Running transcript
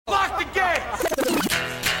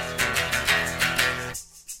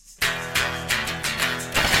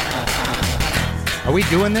Are we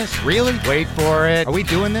doing this? Really? Wait for it. Are we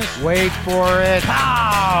doing this? Wait for it.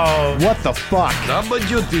 How? What the fuck?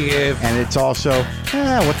 WTF. And it's also,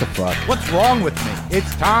 what the fuck? What's wrong with me?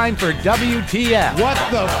 It's time for WTF. What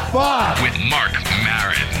the fuck? With Marc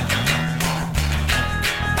Maron.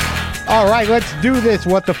 All right, let's do this,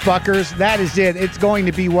 what the fuckers. That is it. It's going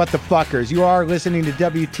to be what the fuckers. You are listening to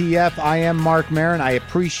WTF. I am Marc Maron. I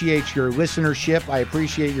appreciate your listenership. I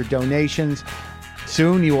appreciate your donations.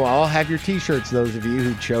 Soon you will all have your t-shirts, those of you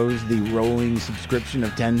who chose the rolling subscription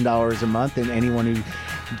of $10 a month, and anyone who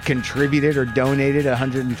contributed or donated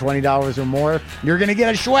 $120 or more, you're going to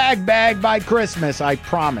get a swag bag by Christmas, I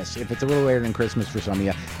promise. If it's a little later than Christmas for some of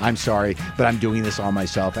you, I'm sorry, but I'm doing this all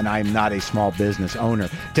myself, and I'm not a small business owner.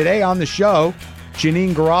 Today on the show,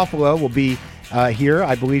 Janeane Garafolo will be here.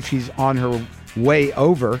 I believe she's on her way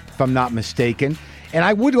over, if I'm not mistaken. And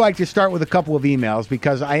I would like to start with a couple of emails,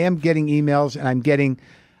 because I am getting emails, and I'm getting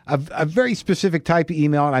a very specific type of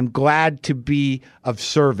email, and I'm glad to be of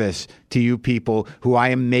service to you people who I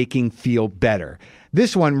am making feel better.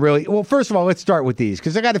 This one really, well, first of all, let's start with these,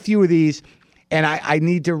 because I got a few of these, and I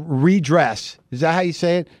need to redress. Is that how you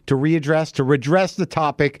say it? To redress the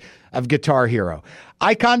topic of Guitar Hero.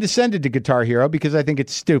 I condescended to Guitar Hero because I think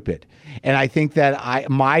it's stupid. And I think that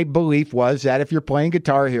my belief was that if you're playing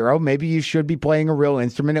Guitar Hero, maybe you should be playing a real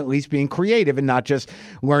instrument, at least being creative and not just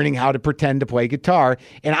learning how to pretend to play guitar.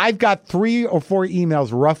 And I've got 3 or 4 emails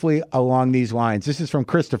roughly along these lines. This is from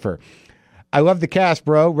Christopher. I love the cast,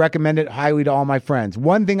 bro. Recommend it highly to all my friends.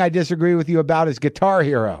 One thing I disagree with you about is Guitar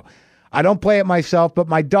Hero. I don't play it myself, but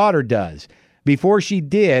my daughter does. Before she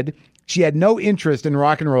did, she had no interest in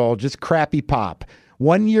rock and roll, just crappy pop.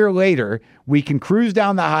 1 year later, we can cruise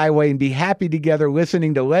down the highway and be happy together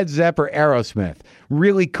listening to Led Zeppelin or Aerosmith.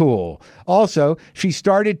 Really cool. Also, she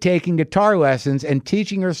started taking guitar lessons and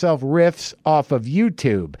teaching herself riffs off of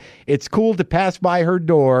YouTube. It's cool to pass by her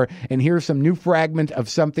door and hear some new fragment of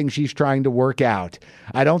something she's trying to work out.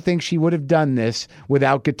 I don't think she would have done this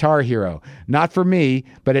without Guitar Hero. Not for me,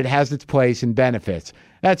 but it has its place and benefits.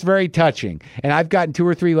 That's very touching. And I've gotten 2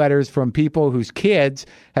 or 3 letters from people whose kids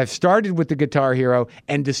have started with the Guitar Hero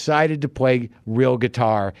and decided to play real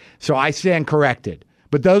guitar. So I stand corrected.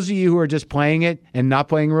 But those of you who are just playing it and not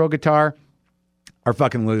playing real guitar are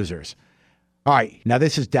fucking losers. All right. Now,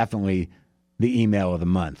 this is definitely the email of the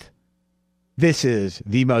month. This is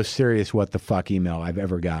the most serious what the fuck email I've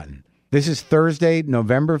ever gotten. This is Thursday,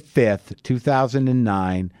 November 5th,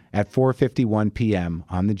 2009 at 4:51 p.m.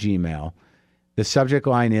 on the Gmail. The subject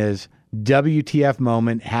line is WTF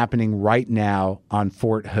moment happening right now on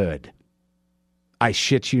Fort Hood. I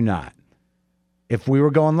shit you not. If we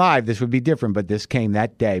were going live, this would be different, but this came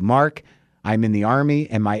that day. Mark, I'm in the Army,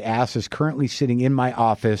 and my ass is currently sitting in my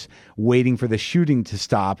office waiting for the shooting to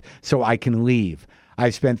stop so I can leave.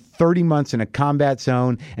 I've spent 30 months in a combat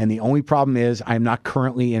zone, and the only problem is I'm not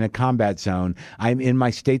currently in a combat zone. I'm in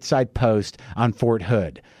my stateside post on Fort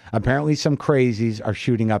Hood. Apparently some crazies are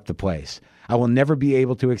shooting up the place. I will never be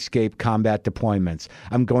able to escape combat deployments.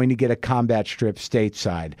 I'm going to get a combat strip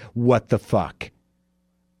stateside. What the fuck?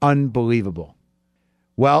 Unbelievable.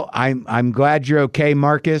 Well, I'm glad you're okay,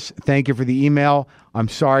 Marcus. Thank you for the email. I'm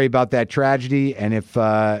sorry about that tragedy. And if,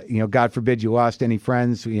 God forbid you lost any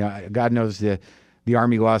friends, God knows the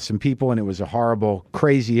Army lost some people, and it was a horrible,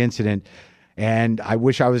 crazy incident. And I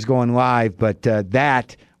wish I was going live, but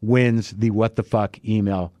that wins the what the fuck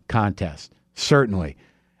email contest. Certainly.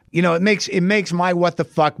 It makes my what the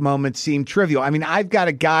fuck moment seem trivial. I mean, I've got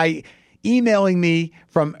a guy emailing me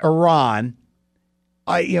from Iran,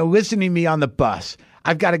 listening to me on the bus.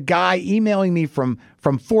 I've got a guy emailing me from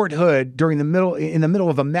Fort Hood in the middle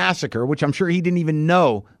of a massacre, which I'm sure he didn't even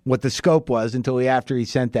know what the scope was until after he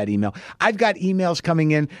sent that email. I've got emails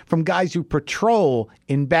coming in from guys who patrol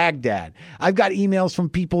in Baghdad. I've got emails from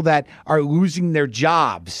people that are losing their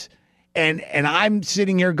jobs. And I'm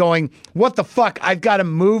sitting here going, what the fuck? I've got to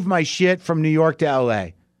move my shit from New York to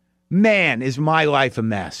L.A. Man, is my life a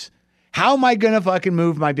mess. How am I going to fucking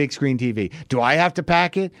move my big screen TV? Do I have to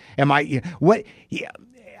pack it? Am I, what?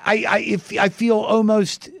 I feel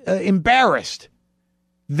almost embarrassed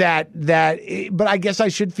but I guess I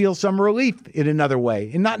should feel some relief in another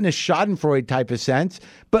way. And not in a schadenfreude type of sense,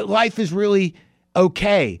 but life is really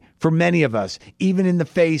okay for many of us, even in the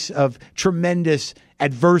face of tremendous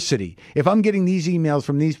adversity. If I'm getting these emails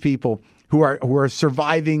from these people who are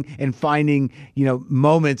surviving and finding,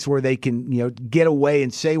 moments where they can, get away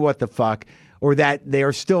and say what the fuck, or that they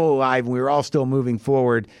are still alive and we're all still moving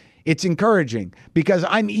forward, it's encouraging, because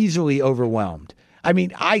I'm easily overwhelmed. I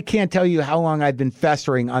mean, I can't tell you how long I've been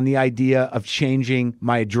festering on the idea of changing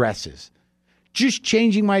my addresses. Just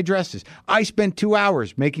changing my addresses. I spent 2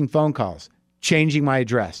 hours making phone calls. changing my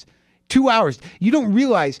address. 2 hours. You don't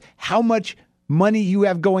realize how much money you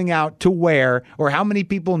have going out to where, or how many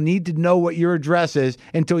people need to know what your address is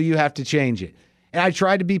until you have to change it. And I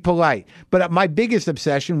tried to be polite. But my biggest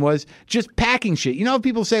obsession was just packing shit. You know,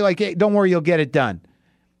 people say like, hey, don't worry, you'll get it done.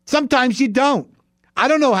 Sometimes you don't. I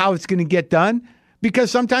don't know how it's going to get done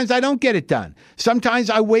because sometimes I don't get it done.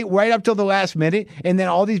 Sometimes I wait right up till the last minute, and then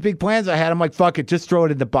all these big plans I had, I'm like, fuck it, just throw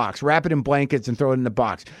it in the box. Wrap it in blankets and throw it in the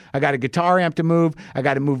box. I got a guitar amp to move. I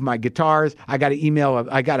got to move my guitars. I got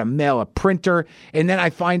to mail a printer. And then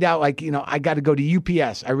I find out, like, you know, I got to go to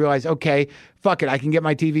UPS. I realize, okay, fuck it, I can get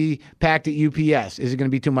my TV packed at UPS. Is it going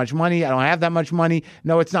to be too much money? I don't have that much money.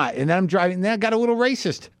 No, it's not. And then I'm driving, and then I got a little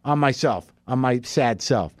racist on myself, on my sad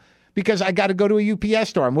self. Because I got to go to a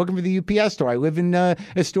UPS store. I'm looking for the UPS store. I live in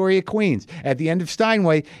Astoria, Queens. At the end of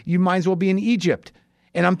Steinway, you might as well be in Egypt.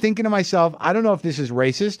 And I'm thinking to myself, I don't know if this is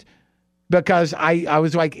racist, because I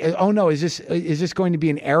was like, oh no, is this going to be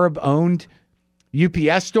an Arab-owned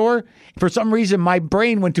UPS store? For some reason, my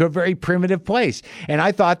brain went to a very primitive place. And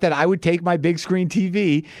I thought that I would take my big screen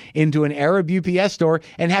TV into an Arab UPS store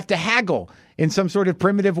and have to haggle in some sort of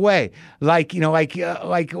primitive way. Like, you know, like,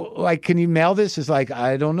 can you mail this? It's like,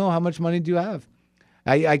 I don't know. How much money do you have?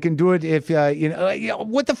 I can do it if, you know,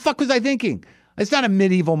 what the fuck was I thinking? It's not a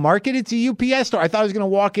medieval market. It's a UPS store. I thought I was going to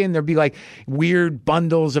walk in. There'd be like weird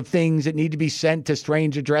bundles of things that need to be sent to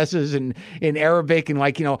strange addresses and in Arabic. And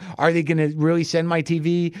like, you know, are they going to really send my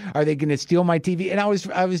TV? Are they going to steal my TV? And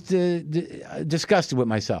I was disgusted with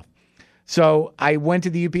myself. So I went to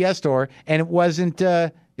the UPS store, and it wasn't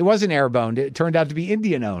Arab-owned. It turned out to be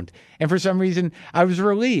Indian-owned. And for some reason, I was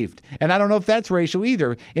relieved. And I don't know if that's racial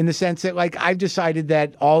either, in the sense that, like, I've decided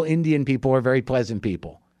that all Indian people are very pleasant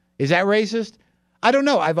people. Is that racist? I don't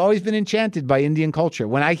know. I've always been enchanted by Indian culture.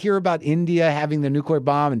 When I hear about India having the nuclear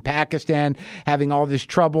bomb and Pakistan having all this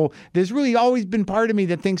trouble, there's really always been part of me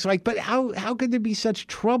that thinks like, but how could there be such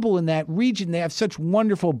trouble in that region? They have such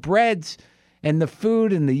wonderful breads and the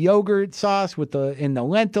food and the yogurt sauce and the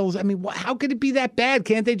lentils. I mean, how could it be that bad?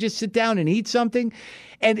 Can't they just sit down and eat something?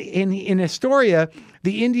 And in Astoria,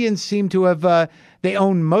 the Indians seem to have they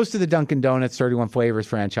own most of the Dunkin' Donuts 31 Flavors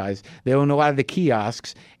franchise. They own a lot of the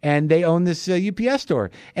kiosks, and they own this UPS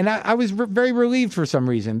store. And I was very relieved for some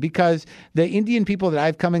reason, because the Indian people that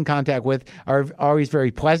I've come in contact with are always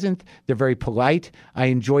very pleasant. They're very polite. I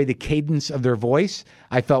enjoy the cadence of their voice.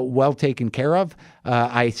 I felt well taken care of.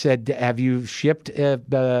 I said, have you shipped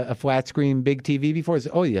a flat screen big TV before? He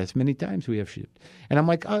said, oh, yes, many times we have shipped. And I'm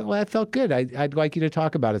like, oh, well, that felt good. I'd like you to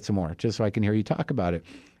talk about it some more, just so I can hear you talk about it.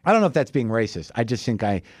 I don't know if that's being racist. I just think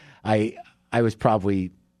I was probably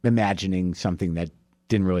imagining something that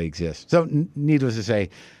didn't really exist. So needless to say,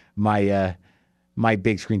 my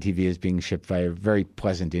big screen TV is being shipped by a very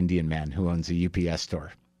pleasant Indian man who owns a UPS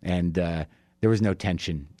store. And there was no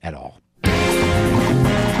tension at all.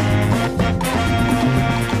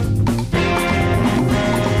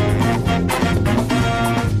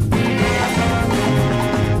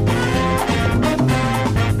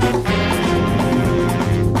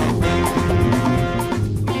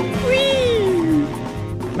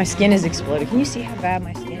 My skin is exploding. Can you see how bad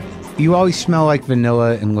my skin is? You always smell like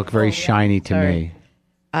vanilla and look very shiny to me.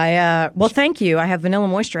 Well, thank you. I have vanilla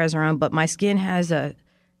moisturizer on, but my skin has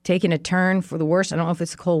taken a turn for the worse. I don't know if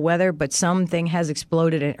it's the cold weather, but something has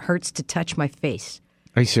exploded and it hurts to touch my face.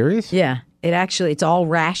 Are you serious? Yeah. It's all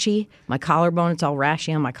rashy. My collarbone, it's all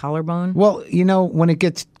rashy on my collarbone. Well, you know, when it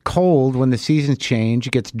gets cold, when the seasons change,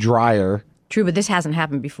 it gets drier. True, but this hasn't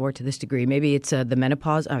happened before to this degree. Maybe it's the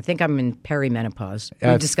menopause. I think I'm in perimenopause.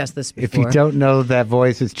 We've discussed this before. If you don't know that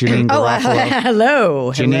voice, it's Janeane Garafolo.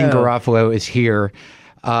 Hello. Janeane Garafolo is here.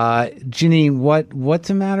 Janeane, what's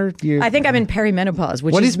the matter? I think I'm in perimenopause,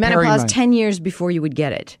 which is menopause 10 years before you would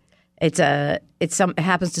get it. It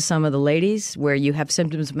happens to some of the ladies where you have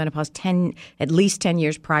symptoms of menopause at least 10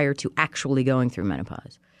 years prior to actually going through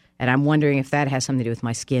menopause. And I'm wondering if that has something to do with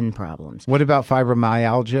my skin problems. What about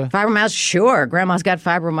fibromyalgia? Fibromyalgia, sure. Grandma's got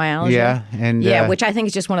fibromyalgia. Yeah, which I think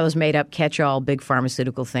is just one of those made-up catch-all big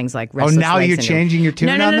pharmaceutical things like restless legs. Oh, now you're changing your tune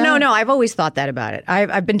on that? No. I've always thought that about it.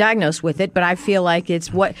 I've been diagnosed with it, but I feel like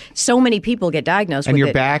it's what so many people get diagnosed with it. And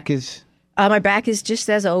your back is? My back is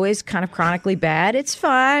just, as always, kind of chronically bad. It's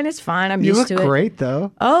fine. I'm used to it. You look great,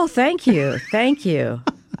 though. Oh, thank you. Thank you.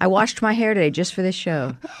 I washed my hair today just for this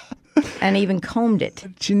show. And even combed it.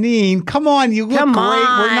 Janeane, come on. You look great.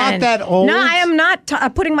 We're not that old. No, I am not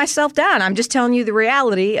putting myself down. I'm just telling you the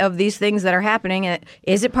reality of these things that are happening.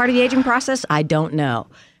 Is it part of the aging process? I don't know.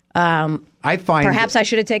 Perhaps I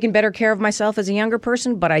should have taken better care of myself as a younger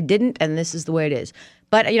person, but I didn't, and this is the way it is.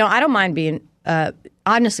 But, I don't mind being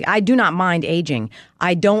honestly, I do not mind aging.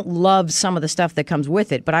 I don't love some of the stuff that comes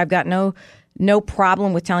with it, but I've got no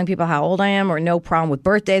problem with telling people how old I am, or no problem with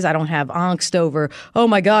birthdays. I don't have angst over, oh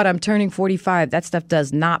my God, I'm turning 45. That stuff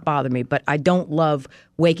does not bother me, but I don't love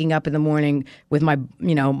waking up in the morning with my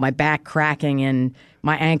back cracking and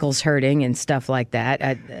my ankles hurting and stuff like that.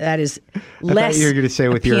 That is less you're going to say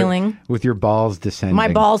appealing. with your balls descending.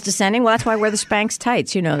 My balls descending. Well, that's why I wear the Spanx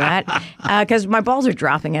tights. You know that, because my balls are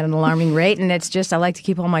dropping at an alarming rate, and it's just I like to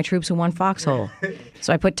keep all my troops in one foxhole,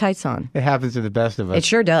 so I put tights on. It happens to the best of us. It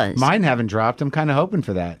sure does. Mine haven't dropped. I'm kind of hoping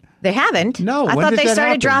for that. They haven't? No. I thought they started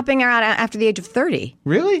happen? dropping around after the age of 30.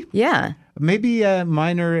 Really? Yeah. Maybe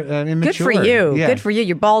mine are immature. Good for you. Yeah. Good for you.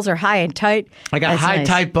 Your balls are high and tight. I got That's nice.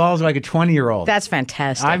 tight balls like a 20-year-old. That's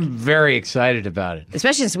fantastic. I'm very excited about it.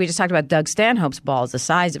 Especially since we just talked about Doug Stanhope's balls, the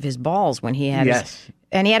size of his balls when he had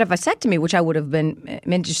and he had a vasectomy, which I would have been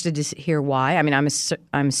interested to hear why. I mean,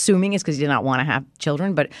 I'm assuming it's because he did not want to have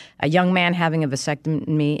children, but a young man having a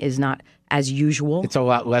vasectomy is not as usual. It's a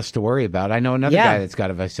lot less to worry about. I know another guy that's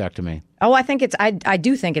got a vasectomy. Oh, I think I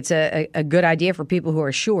do think it's a good idea for people who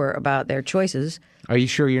are sure about their choices. Are you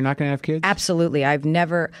sure you're not going to have kids? Absolutely. I have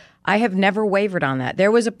never wavered on that.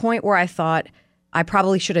 There was a point where I thought I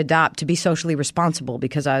probably should adopt to be socially responsible,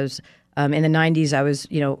 because I was in the 90s. I was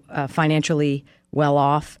financially well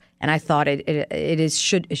off, and I thought it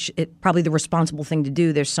is probably the responsible thing to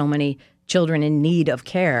do. There's so many children in need of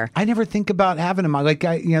care. I never think about having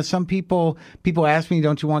them. Some people ask me,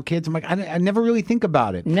 "Don't you want kids?" I'm like, I never really think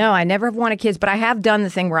about it. No, I never have wanted kids, but I have done the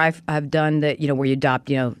thing where I've done that. Where you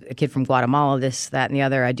adopt, a kid from Guatemala, this, that, and the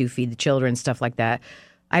other. I do feed the children, stuff like that.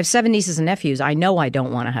 I have 7 nieces and nephews. I know I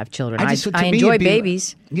don't want to have children. I enjoy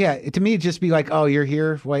babies. Yeah, to me, it'd just be like, oh, you're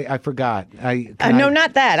here? Wait, I forgot. No,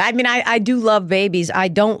 not that. I mean, I do love babies. I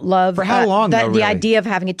don't love for how long, though, really? The idea of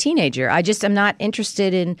having a teenager. I just am not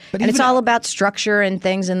interested in, and it's all about structure and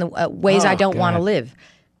things and the ways I don't want to live.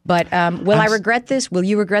 But will I regret this? Will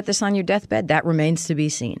you regret this on your deathbed? That remains to be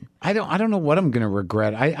seen. I don't know what I'm going to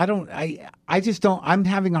regret. I just don't. I'm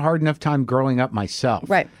having a hard enough time growing up myself.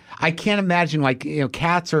 Right. I can't imagine,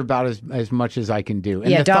 cats are about as much as I can do.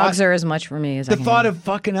 And dogs are as much for me as I can. The thought of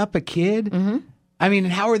fucking up a kid? Mm-hmm. I mean,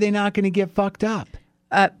 how are they not going to get fucked up?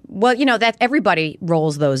 Well, that everybody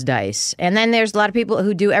rolls those dice. And then there's a lot of people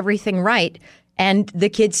who do everything right, and the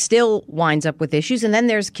kid still winds up with issues. And then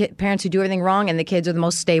there's parents who do everything wrong, and the kids are the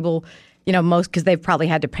most stable, most because they've probably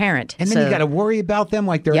had to parent. And then you got to worry about them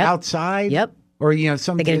like they're outside. Yep. Or,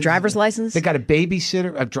 some they get a driver's license. They got a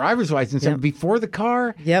babysitter, a driver's license before the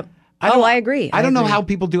car. Yep. I agree. I don't know how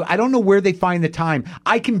people do. I don't know where they find the time.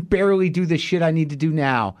 I can barely do the shit I need to do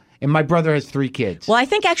now. And my brother has 3 kids. Well, I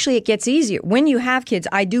think actually it gets easier. When you have kids,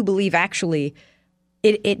 I do believe actually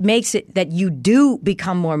it makes it that you do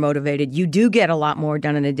become more motivated. You do get a lot more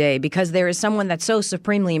done in a day because there is someone that's so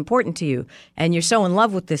supremely important to you. And you're so in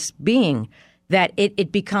love with this being that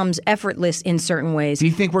it becomes effortless in certain ways. Do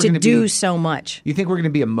you think we're going to do so much? You think we're going to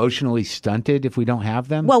be emotionally stunted if we don't have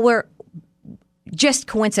them? Well, we're just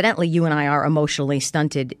coincidentally, you and I are emotionally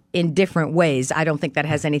stunted in different ways. I don't think that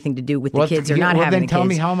has anything to do with the kids or not having the kids. Then tell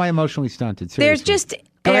me, how am I emotionally stunted? Seriously. There's just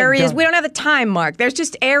areas. We don't have the time, Mark. There's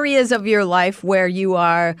just areas of your life where you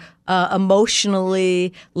are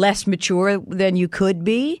emotionally less mature than you could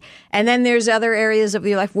be, and then there's other areas of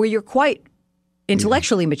your life where you're quite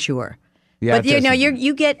intellectually mature. Yeah, but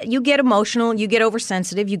you get emotional, you get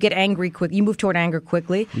oversensitive, you get angry quick, you move toward anger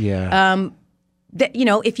quickly. Yeah.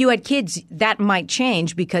 If you had kids, that might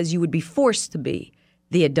change because you would be forced to be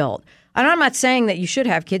the adult. And I'm not saying that you should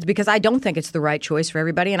have kids because I don't think it's the right choice for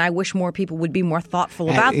everybody, and I wish more people would be more thoughtful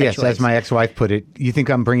about that choice. Yes, as my ex-wife put it, you think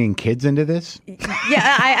I'm bringing kids into this?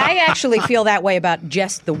 Yeah, I actually feel that way about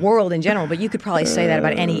just the world in general, but you could probably say that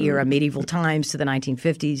about any era, medieval times to the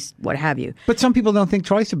 1950s, what have you. But some people don't think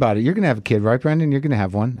twice about it. You're going to have a kid, right, Brendan? You're going to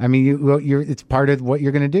have one. I mean, it's part of what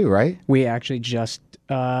you're going to do, right? We actually just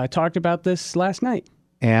talked about this last night.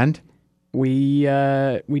 And? We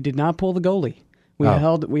did not pull the goalie. We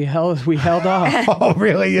held off. Oh,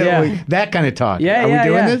 really? Yeah. That kind of talk. Yeah, Are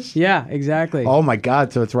we doing this? Yeah, exactly. Oh, my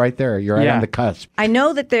God. So it's right there. You're right on the cusp. I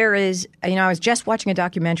know that there is, I was just watching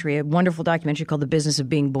a wonderful documentary called The Business of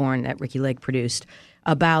Being Born that Ricky Lake produced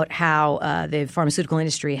about how the pharmaceutical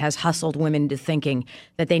industry has hustled women into thinking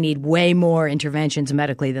that they need way more interventions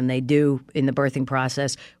medically than they do in the birthing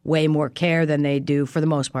process, way more care than they do for the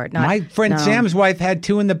most part. My friend Sam's wife had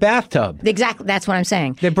 2 in the bathtub. Exactly. That's what I'm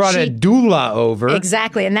saying. They brought a doula over.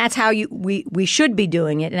 Exactly. And that's how we should be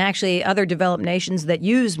doing it. And actually other developed nations that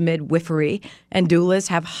use midwifery and doulas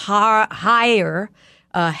have higher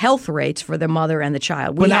health rates for the mother and the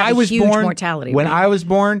child. We have a huge mortality When rate. I was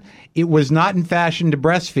born, it was not in fashion to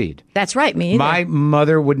breastfeed. That's right, me either. My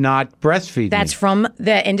mother would not breastfeed That's me. from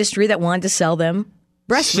the industry that wanted to sell them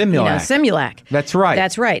Similac. That's right.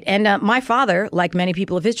 That's right. And my father, like many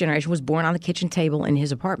people of his generation, was born on the kitchen table in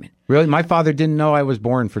his apartment. Really? My father didn't know I was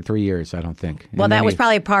born for 3 years, I don't think. Well, that was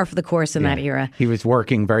probably par for the course in that era. He was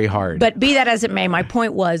working very hard. But be that as it may, my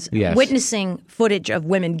point was Yes. witnessing footage of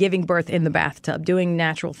women giving birth in the bathtub, doing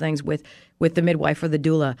natural things with the midwife or the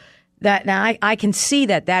doula. That now I can see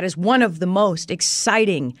that is one of the most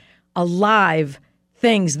exciting, alive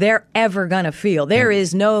things they're ever going to feel. There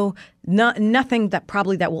is nothing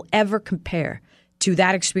that will ever compare to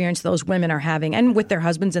that experience those women are having, and with their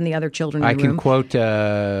husbands and the other children in the room. I can quote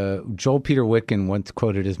Joel Peter Witkin once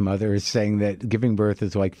quoted his mother as saying that giving birth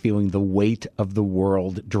is like feeling the weight of the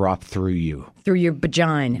world drop through you. Through your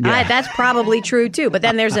vagina. Yeah. That's probably true, too. But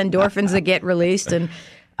then there's endorphins that get released. And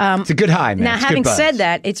it's a good high, man. Now, having said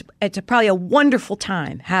that, it's probably a wonderful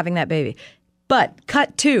time having that baby. But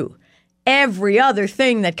cut to every other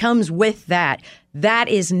thing that comes with that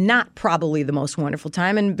is not probably the most wonderful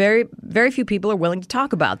time, and very, very few people are willing to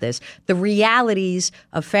talk about this. The realities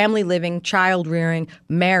of family living, child rearing,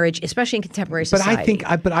 marriage, especially in contemporary society.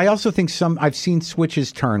 But I also think I've seen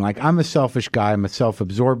switches turn. Like, I'm a selfish guy. I'm a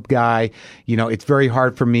self-absorbed guy. It's very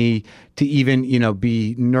hard for me to even,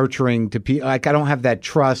 be nurturing to people. Like, I don't have that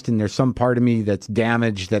trust, and there's some part of me that's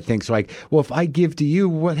damaged that thinks like, well, if I give to you,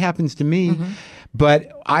 what happens to me? Mm-hmm.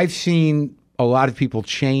 But I've seen a lot of people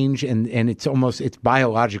change, and it's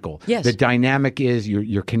biological. Yes. The dynamic is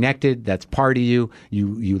you're connected. That's part of you.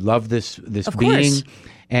 You love this of being, course.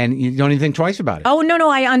 and you don't even think twice about it. Oh, no,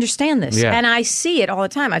 I understand this. Yeah. And I see it all the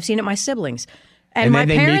time. I've seen it with my siblings. And my then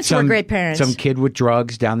they parents meet were great parents. Some kid with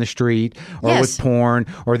drugs down the street, or Yes. with porn,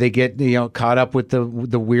 or they get caught up with the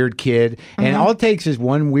weird kid, and all it takes is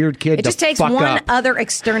one weird kid. It just takes one other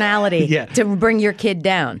externality to bring your kid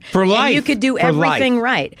down. For life. And you could do For everything life.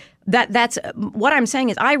 right. That's what I'm saying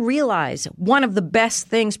is I realize one of the best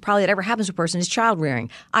things probably that ever happens to a person is child rearing.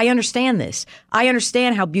 I understand this. I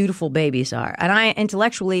understand how beautiful babies are. And I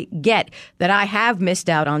intellectually get that I have missed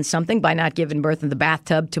out on something by not giving birth in the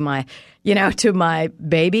bathtub to my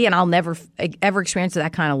baby. And I'll never ever experience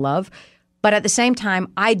that kind of love. But at the same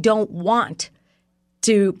time, I don't want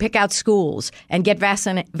to pick out schools and get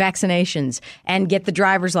vaccinations and get the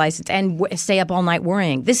driver's license and stay up all night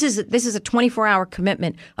worrying. This is a 24-hour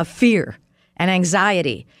commitment of fear and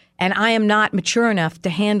anxiety, and I am not mature enough to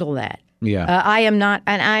handle that. Yeah, I am not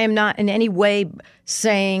in any way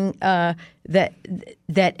saying that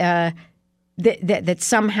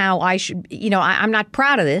somehow I should. I'm not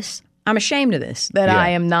proud of this. I'm ashamed of this. I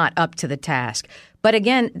am not up to the task. But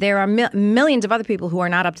again, there are millions of other people who are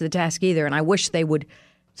not up to the task either, and I wish they would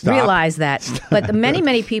realize that. But many,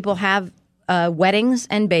 many people have weddings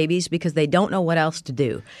and babies because they don't know what else to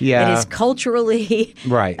do. Yeah. It is culturally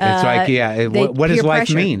right. It's like, what does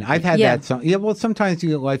life mean? I've had that. Well, sometimes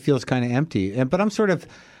life feels kind of empty, but I'm sort of.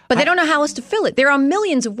 But they don't know how else to fill it. There are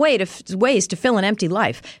millions of ways to fill an empty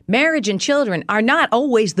life. Marriage and children are not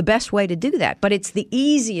always the best way to do that, but it's the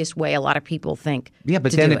easiest way a lot of people think. Yeah,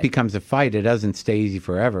 but then it becomes a fight. It doesn't stay easy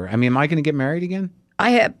forever. I mean, am I going to get married again?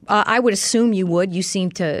 I would assume you would. You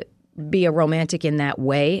seem to be a romantic in that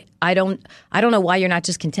way. I don't know why you're not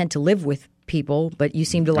just content to live with people, but you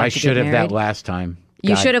seem to like to get married. I should have that last time.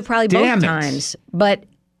 You should have probably both times. But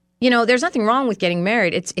there's nothing wrong with getting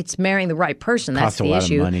married. It's marrying the right person. That's the issue. Costs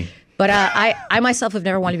a lot of money. But I myself have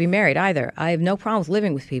never wanted to be married either. I have no problem with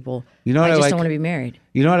living with people. I just don't want to be married.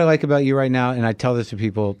 You know what I like about you right now? And I tell this to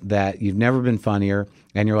people, that you've never been funnier,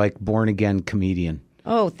 and you're like born again comedian.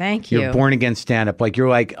 Oh, thank you. You're born again stand up. Like, you're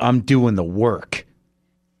like, I'm doing the work.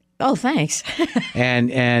 Oh, thanks.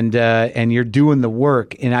 and you're doing the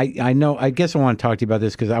work. And I guess I want to talk to you about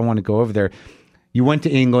this because I want to go over there. You went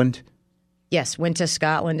to England. Yes, went to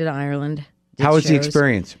Scotland and Ireland. How was the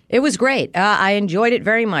experience? It was great. I enjoyed it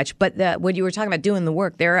very much. But when you were talking about doing the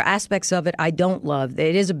work, there are aspects of it I don't love.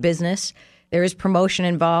 It is a business. There is promotion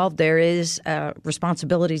involved. There is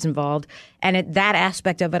responsibilities involved. And that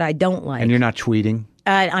aspect of it I don't like. And you're not tweeting?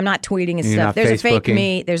 I'm not tweeting and stuff. There's a fake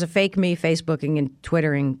me. There's a fake me Facebooking and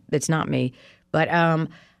Twittering that's not me. But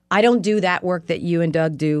I don't do that work that you and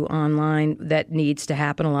Doug do online that needs to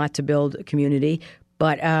happen a lot to build a community.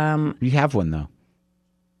 But you have one, though.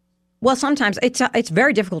 Well, sometimes it's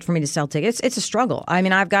very difficult for me to sell tickets. It's a struggle. I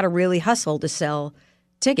mean, I've got to really hustle to sell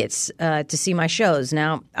tickets to see my shows.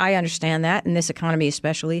 Now, I understand that in this economy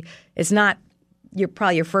especially. It's not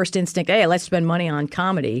probably your first instinct, hey, let's spend money on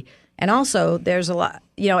comedy. And also, there's a lot,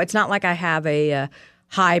 it's not like I have a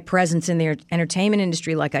high presence in the entertainment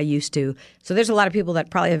industry like I used to. So there's a lot of people that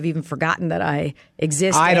probably have even forgotten that I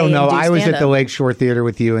exist. I don't know. I was at the Lakeshore Theater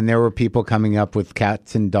with you, and there were people coming up with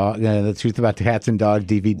cats and dog, the truth about the cats and dog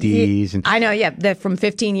DVDs. And I know, yeah, they're from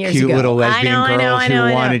 15 years cute ago. Little lesbian girls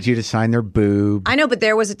who wanted you to sign their boob. I know, but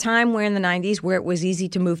there was a time where in the 90s where it was easy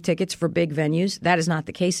to move tickets for big venues. That is not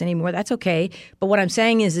the case anymore. That's okay. But what I'm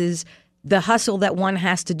saying is the hustle that one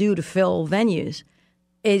has to do to fill venues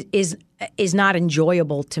is not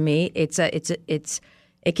enjoyable to me.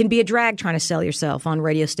 It can be a drag trying to sell yourself on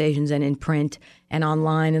radio stations and in print and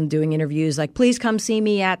online and doing interviews like, please come see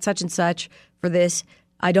me at such and such for this.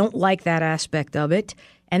 I don't like that aspect of it.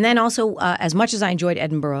 And then also, as much as I enjoyed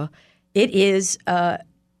Edinburgh, it is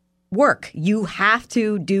work. You have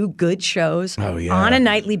to do good shows on a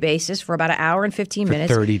nightly basis for about an hour and 15 minutes.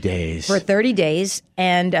 For 30 days. For 30 days.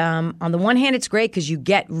 And on the one hand, it's great because you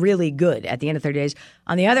get really good at the end of 30 days.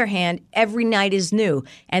 On the other hand, every night is new.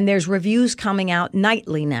 And there's reviews coming out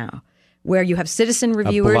nightly now where you have citizen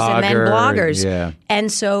reviewers and then bloggers. Yeah. And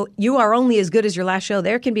so you are only as good as your last show.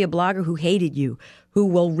 There can be a blogger who hated you, who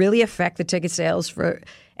will really affect the ticket sales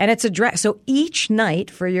and it's a drag. So each night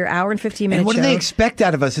for your hour and 15 minutes. And what do they expect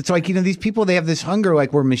out of us? It's like, these people, they have this hunger,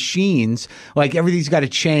 like we're machines, like everything's got to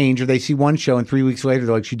change, or they see one show and 3 weeks later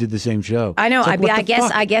they're like, she did the same show. I know. Like,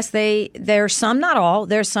 I guess there's some, not all,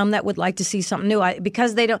 there's some that would like to see something new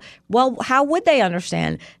because they don't. Well, how would they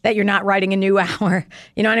understand that you're not writing a new hour?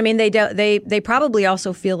 You know what I mean? They probably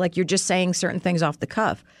also feel like you're just saying certain things off the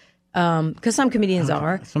cuff. Because some comedians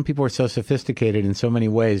are. Some people are so sophisticated in so many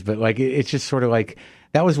ways, but like it's just sort of like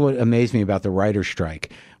that was what amazed me about the writer's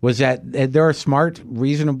strike was that there are smart,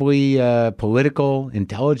 reasonably political,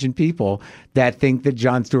 intelligent people that think that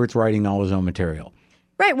Jon Stewart's writing all his own material.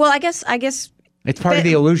 Right. Well, I guess it's part of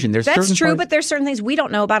the illusion. That's true, but there's certain things we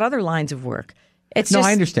don't know about other lines of work.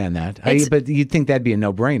 I understand that. But you'd think that'd be a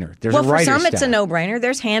no-brainer. There's a writer's for some, it's staff. a no-brainer.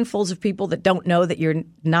 There's handfuls of people that don't know that you're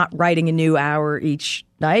not writing a new hour each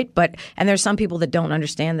night. And there's some people that don't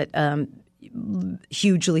understand that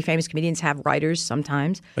hugely famous comedians have writers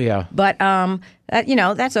sometimes. Yeah. But,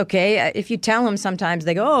 that's okay. If you tell them sometimes,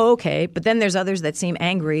 they go, oh, okay. But then there's others that seem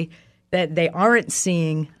angry that they aren't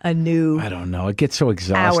seeing a new I don't know. It gets so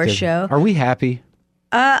exhausted. Hour show. Are we happy?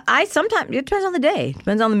 Sometimes, it depends on the day.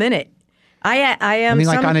 Depends on the minute. I am. I mean,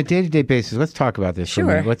 like on a day-to-day basis. Let's talk about this. Sure.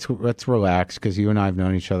 For a minute. Let's relax because you and I have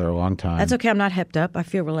known each other a long time. That's okay. I'm not hipped up. I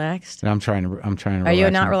feel relaxed. And I'm trying to. Relax. Are you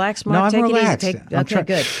not relaxed, Marc? No, I'm relaxed. It easy. Okay,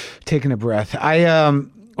 good. Taking a breath.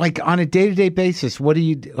 Like on a day-to-day basis. What do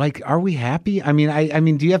you like? Are we happy? I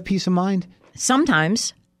mean, do you have peace of mind?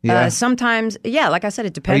 Sometimes. Yeah. Sometimes. Yeah. Like I said,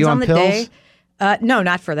 it depends on the pills? day. No,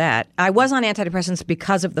 not for that. I was on antidepressants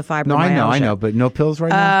because of the fibromyalgia. No, I know, but no pills right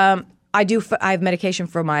now. I do. I have medication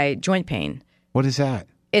for my joint pain. What is that?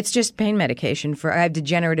 It's just pain medication I have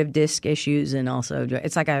degenerative disc issues and also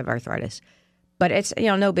it's like I have arthritis. But it's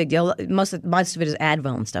no big deal. Most of it is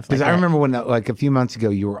Advil and stuff like that. Because I remember when like a few months ago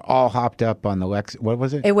you were all hopped up on the what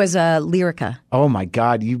was it? It was Lyrica. Oh my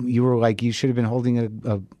God! You were like you should have been holding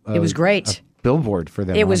a It was great. A billboard for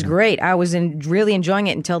them. It was great. I was really enjoying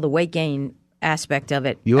it until the weight gain aspect of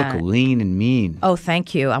it. You look lean and mean. Oh,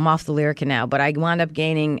 thank you. I'm off the Lyrica now, but I wound up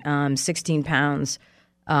gaining 16 pounds.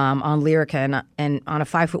 On Lyrica and on a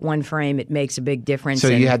 5'1" frame, it makes a big difference. So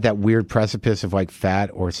you had that weird precipice of like fat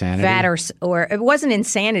or sanity? Fat or it wasn't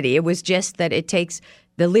insanity. It was just that it takes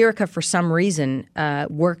the Lyrica for some reason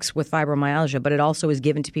works with fibromyalgia, but it also is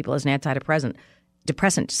given to people as an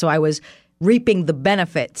antidepressant. So I was reaping the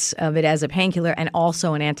benefits of it as a painkiller and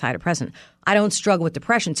also an antidepressant. I don't struggle with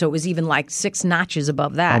depression, so it was even like 6 notches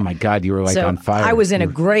above that. Oh my God, you were like on fire. I was in a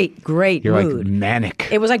great mood. You're like manic.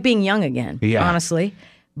 It was like being young again, honestly.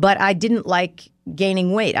 But I didn't like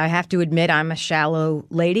gaining weight. I have to admit I'm a shallow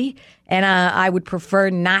lady, and I would prefer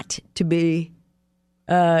not to be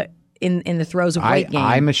in the throes of weight gain.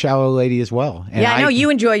 I'm a shallow lady as well. And I know you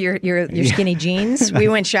enjoy your skinny jeans. We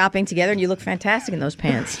went shopping together, and you look fantastic in those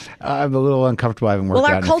pants. I'm a little uncomfortable. I haven't worked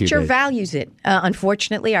out in a few days. Well, our culture values it.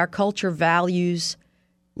 Unfortunately, our culture values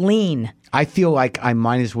lean. I feel like I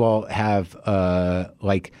might as well have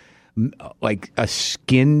like a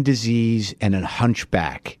skin disease and a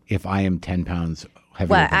hunchback if I am 10 pounds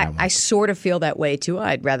heavier than I want. I sort of feel that way too.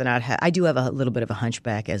 I'd rather not have. I do have a little bit of a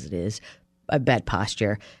hunchback as it is, a bad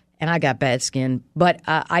posture, and I got bad skin. But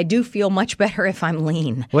I do feel much better if I'm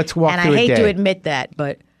lean. Let's walk through a day. And I hate to admit that,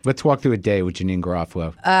 but let's walk through a day with Janeane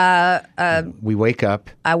Garafolo. We wake up.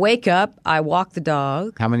 I wake up. I walk the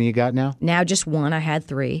dog. How many you got now? Now just one. I had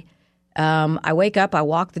 3. I wake up, I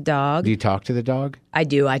walk the dog. Do you talk to the dog? I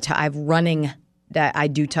do. I'm running. I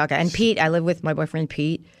do talk. And Pete, I live with my boyfriend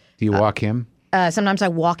Pete. Do you walk him? Sometimes I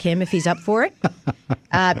walk him if he's up for it.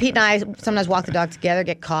 Pete and I sometimes walk the dog together,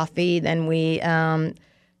 get coffee. Then we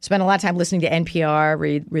spend a lot of time listening to NPR,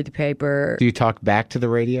 read the paper. Do you talk back to the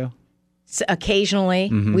radio? Occasionally.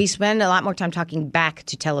 Mm-hmm. We spend a lot more time talking back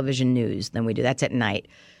to television news than we do. That's at night.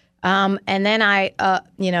 And then I,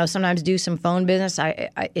 sometimes do some phone business.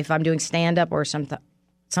 If I'm doing stand-up or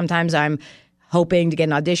sometimes I'm hoping to get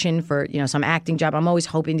an audition for, some acting job. I'm always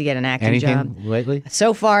hoping to get an acting job. Anything lately?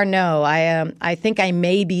 So far, no. I think I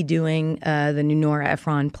may be doing the new Nora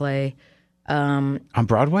Ephron play. On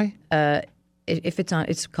Broadway? If it's on,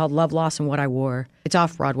 it's called Love, Loss, and What I Wore. It's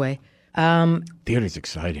off Broadway. Theater's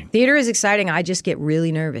exciting. Theater is exciting. I just get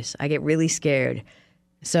really nervous. I get really scared.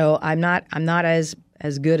 So I'm not as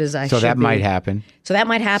good as I should be. So that might happen. So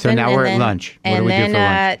now we're at lunch. What do we do for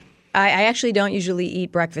lunch? I actually don't usually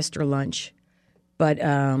eat breakfast or lunch. But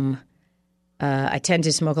I tend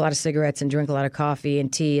to smoke a lot of cigarettes and drink a lot of coffee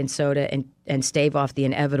and tea and soda and stave off the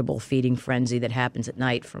inevitable feeding frenzy that happens at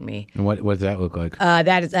night for me. And what does that look like?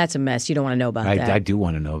 That's a mess. You don't want to know about that. I do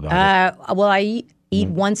want to know about it. Well, I eat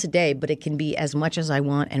once a day, but it can be as much as I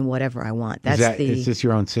want and whatever I want. Is this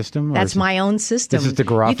your own system? That's my own system. This is the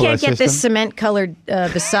Garafolo system? You can't get this cement-colored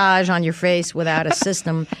visage on your face without a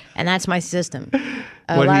system, and that's my system.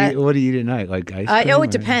 What do you eat at night? Like ice cream?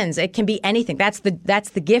 It depends. It can be anything. That's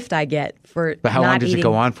the gift I get for. But how long does it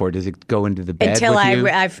go on for? Does it go into the bed until with you?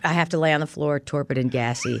 I have to lay on the floor, torpid and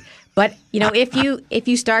gassy. But if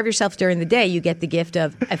you starve yourself during the day, you get the gift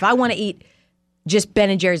of. If I want to eat just Ben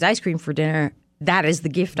and Jerry's ice cream for dinner, that is the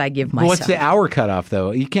gift I give myself. What's the hour cutoff though?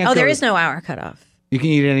 You can't. There is no hour cutoff. You can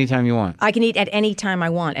eat it anytime you want. I can eat at any time I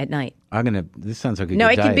want at night. This sounds like a good No,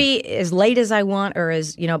 it diet. could be as late as I want, or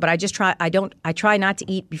as but I just try. I try not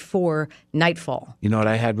to eat before nightfall. You know what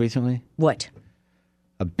I had recently? What?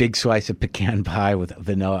 A big slice of pecan pie with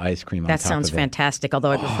vanilla ice cream on top of it. That sounds fantastic.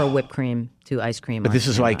 Although I prefer whipped cream to ice cream. But this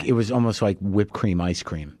is it was almost like whipped cream ice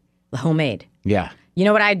cream. Homemade. Yeah. You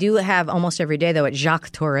know what I do have almost every day though at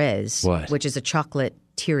Jacques Torres, which is a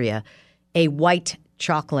chocolateria, a white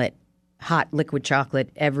chocolate. Hot liquid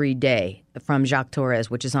chocolate every day from Jacques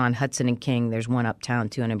Torres, which is on Hudson and King. There's one uptown,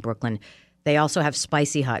 two in Brooklyn. They also have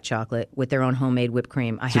spicy hot chocolate with their own homemade whipped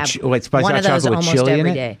cream. I have one of those almost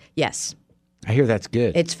every day. Yes. I hear that's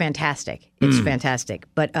good. It's fantastic. It's fantastic.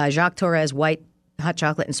 But Jacques Torres white hot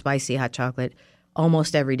chocolate and spicy hot chocolate,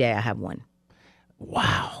 almost every day I have one.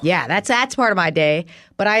 Wow. Yeah, that's part of my day.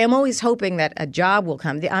 But I am always hoping that a job will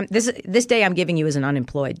come. This day I'm giving you is an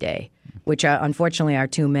unemployed day, which unfortunately are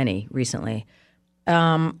too many recently.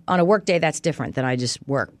 On a work day, that's different than I just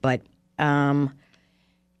work. But then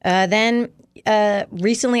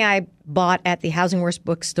recently I bought at the Housing Works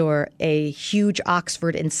bookstore a huge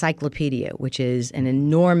Oxford encyclopedia, which is an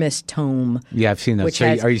enormous tome. Yeah, I've seen those. So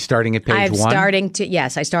are you starting at page one?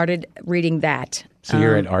 Yes, I started reading that. So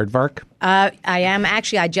you're at Aardvark? I am.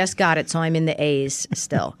 Actually, I just got it, so I'm in the A's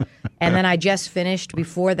still. And then I just finished,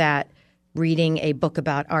 before that, reading a book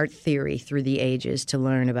about art theory through the ages to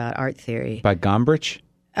learn about art theory. By Gombrich?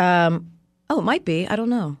 It might be. I don't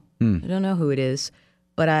know. I don't know who it is.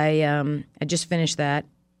 But I just finished that,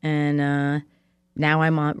 and now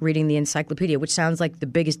I'm reading the encyclopedia, which sounds like the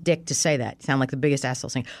biggest dick to say that. Sound like the biggest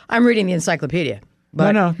asshole saying, I'm reading the encyclopedia.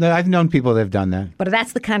 But, no, I've known people that have done that. But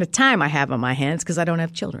that's the kind of time I have on my hands because I don't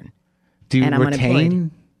have children. Do you and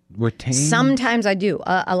retain? Sometimes I do.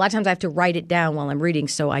 A lot of times I have to write it down while I'm reading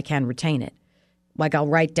so I can retain it. Like I'll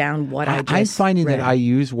write down what I just I'm finding read. that I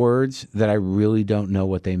use words that I really don't know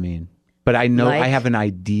what they mean. But I know I have an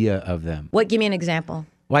idea of them. What? Give me an example.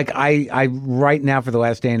 Like I right now for the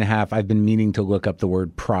last day and a half, I've been meaning to look up the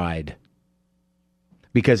word pride.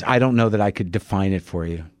 Because I don't know that I could define it for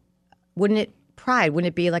you. Wouldn't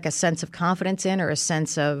it be like a sense of confidence in, or a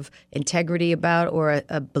sense of integrity about, or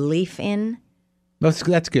a belief in?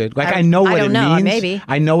 That's good. Like I know what it means. Maybe.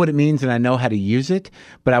 I know what it means and I know how to use it.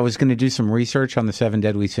 But I was going to do some research on the 7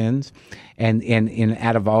 deadly sins, and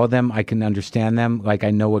out of all of them, I can understand them. Like I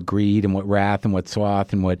know what greed and what wrath and what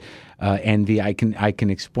sloth and what envy. I can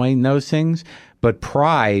explain those things. But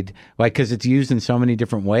pride, like, because it's used in so many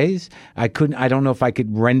different ways, I don't know if I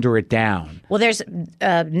could render it down. Well, there's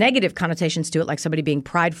negative connotations to it, like somebody being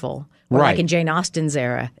prideful, or like in Jane Austen's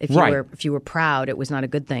era, if you were proud, it was not a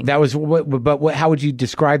good thing. That was how would you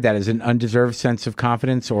describe that? As an undeserved sense of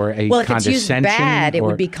confidence, or a condescension? Well, if it's used bad, it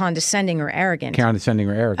would be condescending or arrogant. Condescending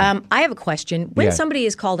or arrogant. I have a question. When somebody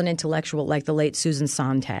is called an intellectual, like the late Susan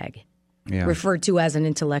Sontag, referred to as an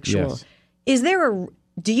intellectual, yes. is there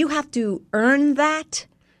do you have to earn that?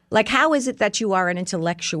 Like, how is it that you are an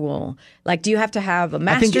intellectual? Like, do you have to have a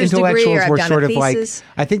master's degree or have done a thesis?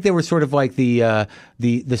 I think they were sort of like the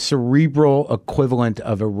cerebral equivalent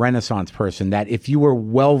of a Renaissance person, that if you were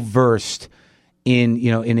well-versed in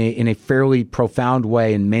a fairly profound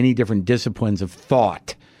way in many different disciplines of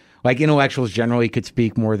thought. Like intellectuals generally could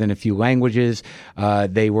speak more than a few languages.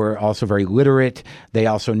 They were also very literate. They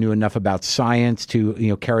also knew enough about science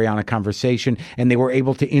to carry on a conversation, and they were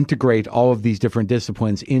able to integrate all of these different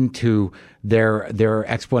disciplines into their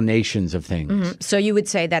explanations of things. Mm-hmm. So you would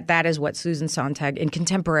say that is what Susan Sontag in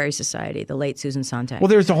contemporary society, the late Susan Sontag. Well,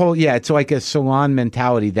 there's a whole it's like a salon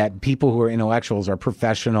mentality that people who are intellectuals are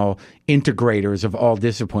professional integrators of all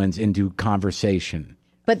disciplines into conversation.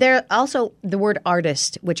 But there also the word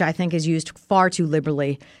artist, which I think is used far too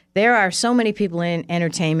liberally. There are so many people in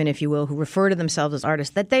entertainment, if you will, who refer to themselves as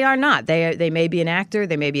artists that they are not. They may be an actor,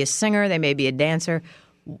 they may be a singer, they may be a dancer,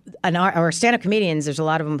 or stand-up comedians. There's a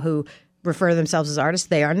lot of them who refer to themselves as artists.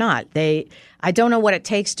 They are not. I don't know what it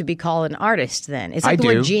takes to be called an artist. Then it's like the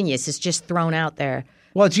word genius. It's just thrown out there.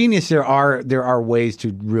 Well, genius. There are ways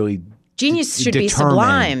to really genius should be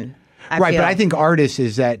sublime. Right, but I think artist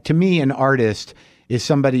is that, to me, an artist is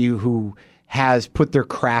somebody who has put their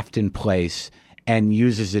craft in place and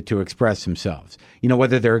uses it to express themselves,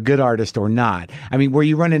 whether they're a good artist or not. I mean, where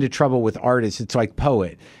you run into trouble with artists, it's like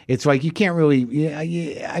poet. It's like you can't really,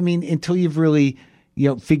 until you've really,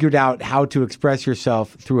 figured out how to express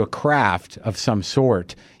yourself through a craft of some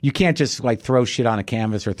sort. You can't just like throw shit on a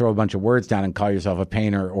canvas or throw a bunch of words down and call yourself a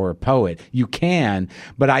painter or a poet. You can,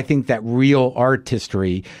 but I think that real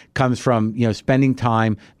artistry comes from, spending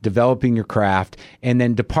time developing your craft and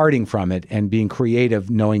then departing from it and being creative,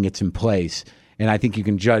 knowing it's in place. And I think you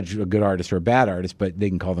can judge a good artist or a bad artist, but they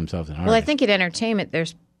can call themselves an artist. Well, I think in entertainment,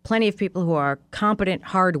 there's plenty of people who are competent,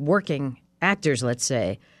 hard-working actors, let's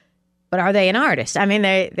say. But are they an artist? I mean,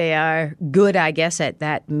 they are good, I guess, at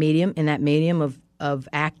that medium, of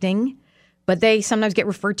acting, but they sometimes get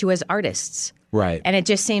referred to as artists. Right. And it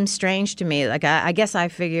just seems strange to me. Like, I guess I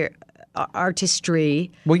figure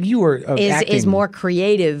artistry is more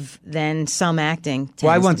creative than some acting.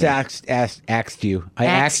 Well, I once asked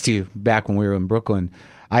you back when we were in Brooklyn.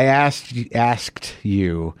 I asked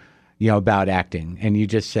you, about acting, and you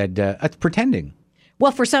just said, it's pretending.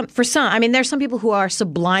 Well, for some, I mean, there's some people who are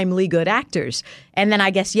sublimely good actors, and then I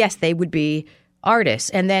guess yes, they would be artists.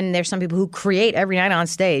 And then there's some people who create every night on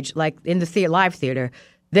stage, like in the live theater.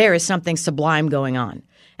 There is something sublime going on.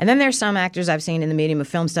 And then there's some actors I've seen in the medium of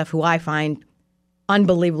film stuff who I find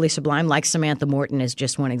unbelievably sublime, like Samantha Morton is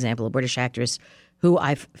just one example, a British actress who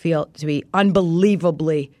I feel to be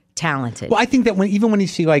unbelievably talented. Well, I think that when you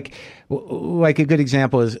see like a good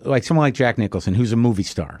example is like someone like Jack Nicholson, who's a movie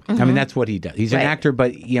star. Mm-hmm. I mean, that's what he does. He's an actor,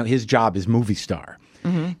 but his job is movie star.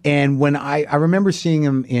 Mm-hmm. And when I remember seeing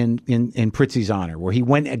him in Prizzi's Honor, where he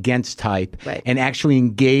went against type and actually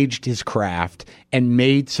engaged his craft and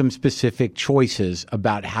made some specific choices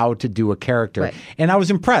about how to do a character. Right. And I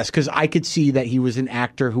was impressed because I could see that he was an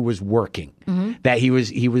actor who was working, that he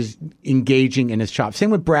was engaging in his chops. Same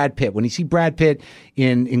with Brad Pitt. When you see Brad Pitt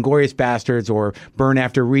in Inglourious Bastards or Burn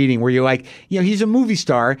After Reading, where you're like, he's a movie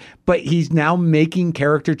star, but he's now making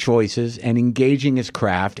character choices and engaging his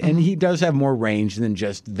craft, and he does have more range than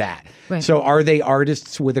just that. Right. So are they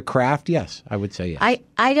artists with a craft? Yes, I would say yes.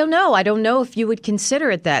 I don't know. I don't know if you would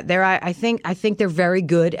consider it that. I think they're very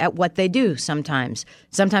good at what they do sometimes.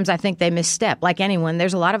 Sometimes I think they misstep. Like anyone,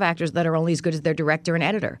 there's a lot of actors that are only as good as their director and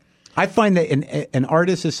editor. I find that an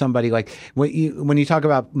artist is somebody like when you talk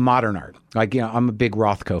about modern art, like I'm a big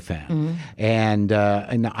Rothko fan, and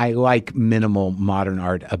I like minimal modern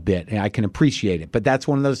art a bit, and I can appreciate it. But that's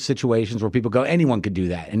one of those situations where people go, anyone could do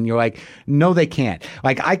that, and you're like, no, they can't.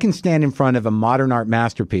 Like I can stand in front of a modern art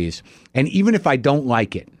masterpiece, and even if I don't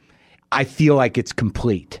like it, I feel like it's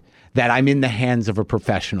complete. That I'm in the hands of a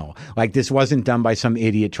professional. Like this wasn't done by some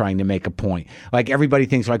idiot trying to make a point. Like everybody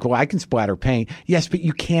thinks like, well, I can splatter paint. Yes, but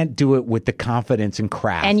you can't do it with the confidence and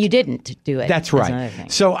craft. And you didn't do it. That's right.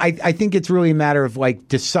 So I think it's really a matter of like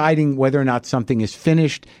deciding whether or not something is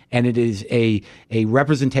finished and it is a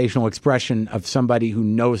representational expression of somebody who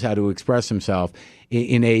knows how to express himself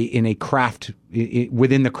in a craft,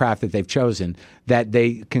 within the craft that they've chosen, that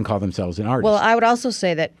they can call themselves an artist. Well, I would also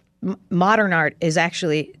say that modern art is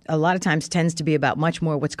actually a lot of times tends to be about much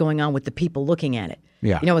more what's going on with the people looking at it.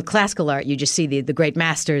 Yeah. With classical art, you just see the great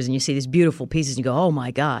masters and you see these beautiful pieces and you go, oh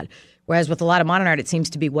my God. Whereas with a lot of modern art, it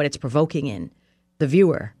seems to be what it's provoking in the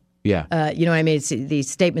viewer. Yeah. You know what I mean?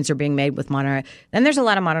 These statements are being made with modern art. Then there's a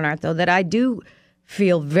lot of modern art, though, that I do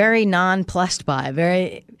feel very nonplussed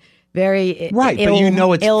by. very right, but you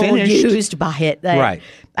know it's finished. Ill-used by it. Right.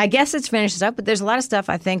 I guess it's finished stuff, but there's a lot of stuff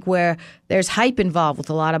I think where there's hype involved with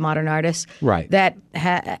a lot of modern artists. Right. That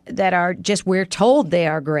are just we're told they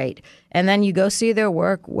are great, and then you go see their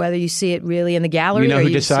work, whether you see it really in the gallery. You know or who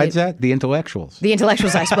you decides that? The intellectuals. The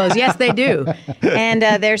intellectuals, I suppose. Yes, they do. And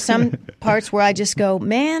there's some parts where I just go,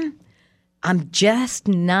 man, I'm just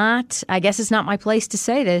not. I guess it's not my place to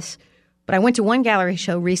say this, but I went to one gallery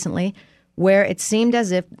show recently where it seemed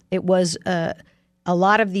as if it was a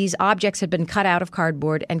lot of these objects had been cut out of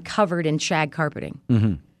cardboard and covered in shag carpeting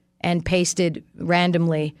and pasted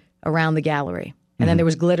randomly around the gallery. And then there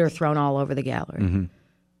was glitter thrown all over the gallery.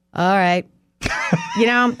 All right.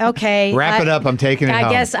 Okay. Wrap it up. I'm taking it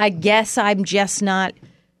home. I guess I'm just not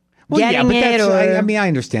getting but it. I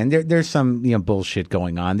understand. There's some bullshit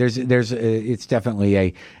going on. It's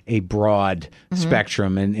definitely a broad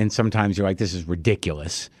spectrum, and sometimes you're like, this is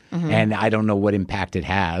ridiculous. And I don't know what impact it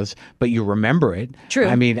has, but you remember it. True.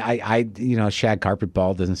 I mean, shag carpet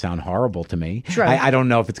ball doesn't sound horrible to me. True. I don't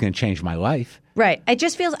know if it's going to change my life. Right. I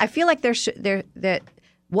feel like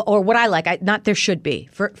what I like. Not there should be.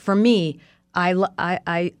 For me,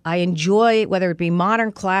 I enjoy, whether it be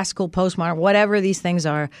modern, classical, postmodern, whatever these things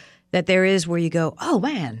are, that there is where you go, oh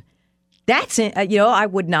man, that's it. I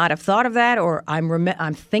would not have thought of that, or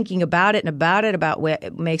I'm thinking about it about what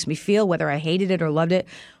it makes me feel, whether I hated it or loved it.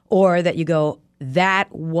 Or that you go,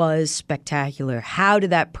 that was spectacular. How did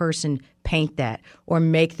that person paint that or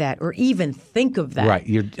make that or even think of that? Right.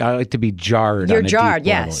 I like to be jarred. You're on a jarred, deep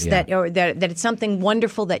yes. level. Yeah. That it's something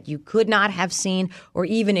wonderful that you could not have seen or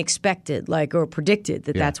even expected, or predicted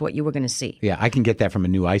that's what you were going to see. Yeah, I can get that from a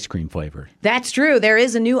new ice cream flavor. That's true. There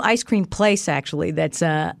is a new ice cream place, actually, that's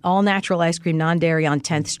all natural ice cream, non-dairy on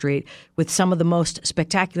 10th Street with some of the most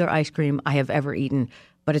spectacular ice cream I have ever eaten.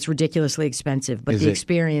 But it's ridiculously expensive. But the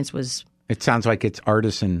experience was... It sounds like it's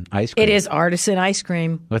artisan ice cream. It is artisan ice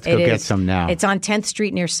cream. Let's go get some now. It's on 10th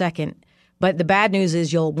Street near 2nd. But the bad news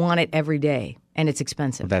is you'll want it every day, and it's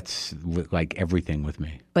expensive. Well, that's like everything with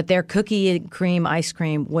me. But their cookie and cream ice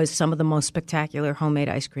cream was some of the most spectacular homemade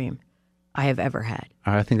ice cream I have ever had.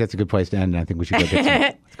 I think that's a good place to end. I think we should go get some.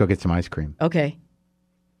 Let's go get some ice cream. Okay.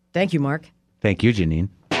 Thank you, Mark. Thank you, Janeane.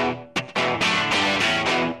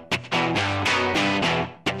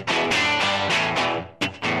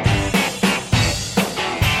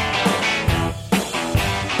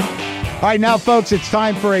 All right, now, folks, it's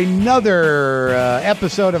time for another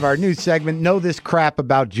episode of our new segment, Know This Crap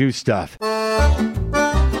About Jew Stuff.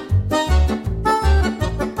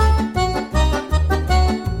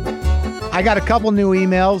 I got a couple new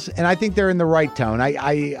emails, and I think they're in the right tone.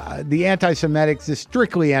 The anti-Semitics, the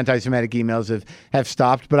strictly anti-Semitic emails have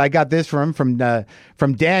stopped, but I got this from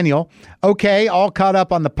Daniel. Okay, all caught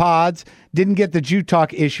up on the pods. Didn't get the Jew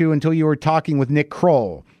Talk issue until you were talking with Nick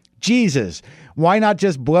Kroll. Jesus, why not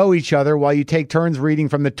just blow each other while you take turns reading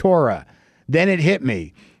from the Torah? Then it hit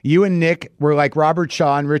me. You and Nick were like Robert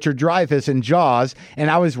Shaw and Richard Dreyfuss in Jaws,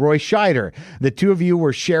 and I was Roy Scheider. The two of you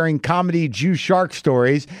were sharing comedy Jew shark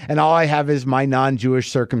stories, and all I have is my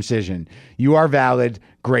non-Jewish circumcision. You are valid.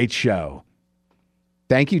 Great show.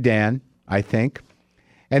 Thank you, Dan, I think.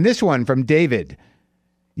 And this one from David.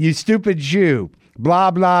 You stupid Jew.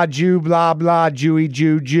 Blah, blah, Jew, blah, blah, Jewy,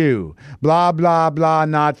 Jew, Jew. Blah, blah, blah,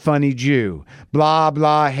 not funny Jew. Blah,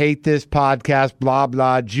 blah, hate this podcast. Blah,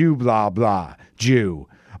 blah, Jew, blah, blah, Jew.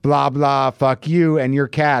 Blah, blah, fuck you and your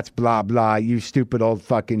cats. Blah, blah, you stupid old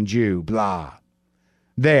fucking Jew. Blah.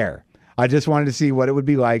 There. I just wanted to see what it would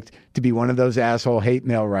be like to be one of those asshole hate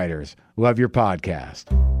mail writers. Love your podcast.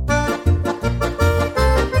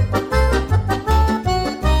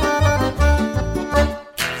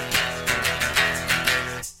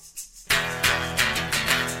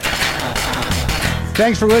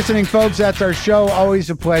 Thanks for listening, folks. That's our show. Always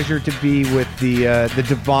a pleasure to be with the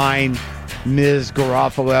divine Ms.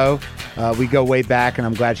 Garafolo. We go way back, and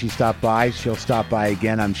I'm glad she stopped by. She'll stop by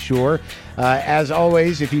again, I'm sure. As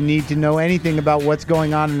always, if you need to know anything about what's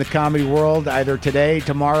going on in the comedy world, either today,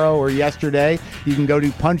 tomorrow, or yesterday, you can go to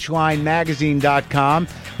punchlinemagazine.com.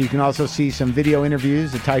 You can also see some video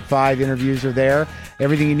interviews. The Type 5 interviews are there.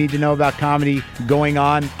 Everything you need to know about comedy going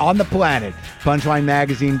on the planet,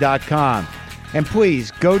 punchlinemagazine.com. And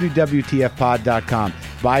please go to WTFpod.com,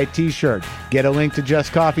 buy a t-shirt, get a link to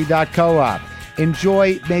justcoffee.coop,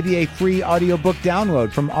 enjoy maybe a free audiobook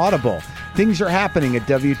download from Audible. Things are happening at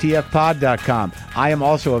WTFpod.com. I am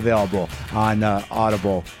also available on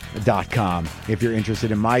audible.com if you're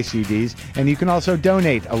interested in my CDs. And you can also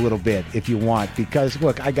donate a little bit if you want, because,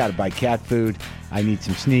 look, I got to buy cat food. I need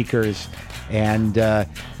some sneakers. And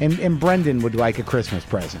Brendan would like a Christmas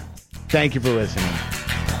present. Thank you for listening.